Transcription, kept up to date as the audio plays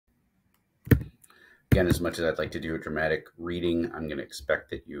Again, as much as I'd like to do a dramatic reading, I'm going to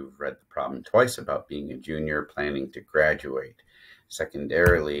expect that you've read the problem twice about being a junior planning to graduate.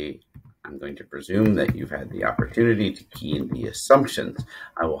 Secondarily, I'm going to presume that you've had the opportunity to key in the assumptions.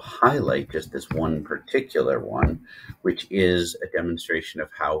 I will highlight just this one particular one, which is a demonstration of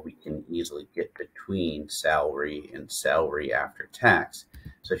how we can easily get between salary and salary after tax.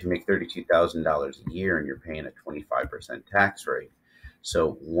 So if you make $32,000 a year and you're paying a 25% tax rate,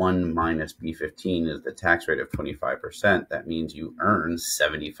 so 1 minus B15 is the tax rate of 25%. That means you earn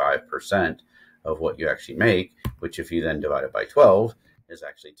 75% of what you actually make, which if you then divide it by 12 is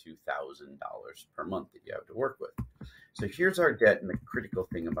actually $2,000 per month that you have to work with. So here's our debt, and the critical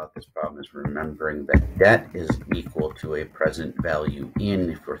thing about this problem is remembering that debt is equal to a present value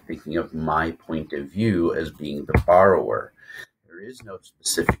in, if we're thinking of my point of view as being the borrower. There is no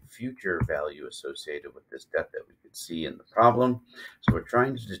specific future value associated with this debt that we could see in the problem. So we're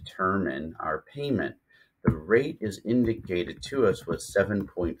trying to determine our payment. The rate is indicated to us was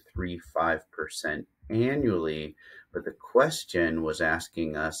 7.35% annually, but the question was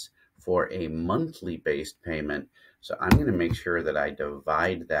asking us for a monthly based payment. So I'm going to make sure that I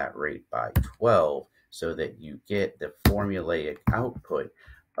divide that rate by 12 so that you get the formulaic output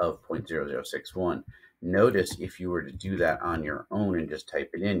of 0.0061. Notice if you were to do that on your own and just type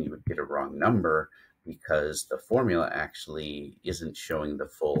it in, you would get a wrong number because the formula actually isn't showing the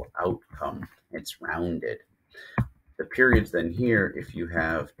full outcome. It's rounded. The periods then here, if you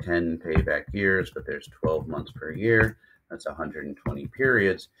have 10 payback years, but there's 12 months per year, that's 120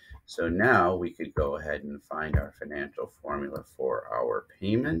 periods. So now we could go ahead and find our financial formula for our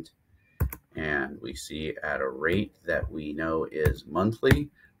payment. And we see at a rate that we know is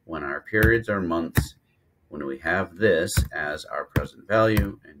monthly when our periods are months. When we have this as our present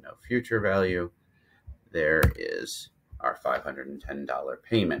value and no future value, there is our $510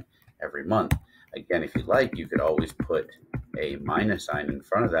 payment every month. Again, if you like, you could always put a minus sign in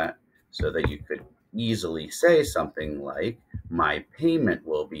front of that so that you could easily say something like, my payment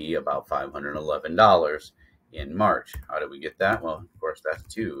will be about $511 in March. How did we get that? Well, of course, that's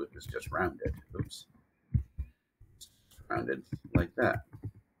 2. It was just rounded. Oops. Rounded like that.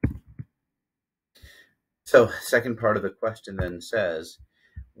 So second part of the question then says,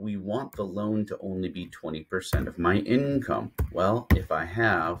 we want the loan to only be 20% of my income. Well, if I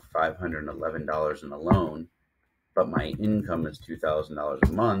have $511 in a loan, but my income is $2,000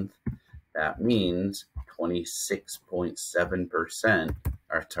 a month, that means 26.7%,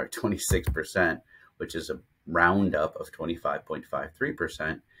 or sorry, 26%, which is a roundup of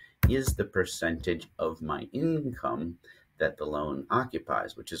 25.53%, is the percentage of my income that the loan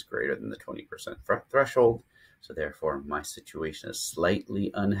occupies, which is greater than the 20% threshold. So therefore, my situation is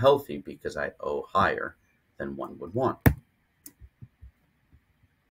slightly unhealthy because I owe higher than one would want.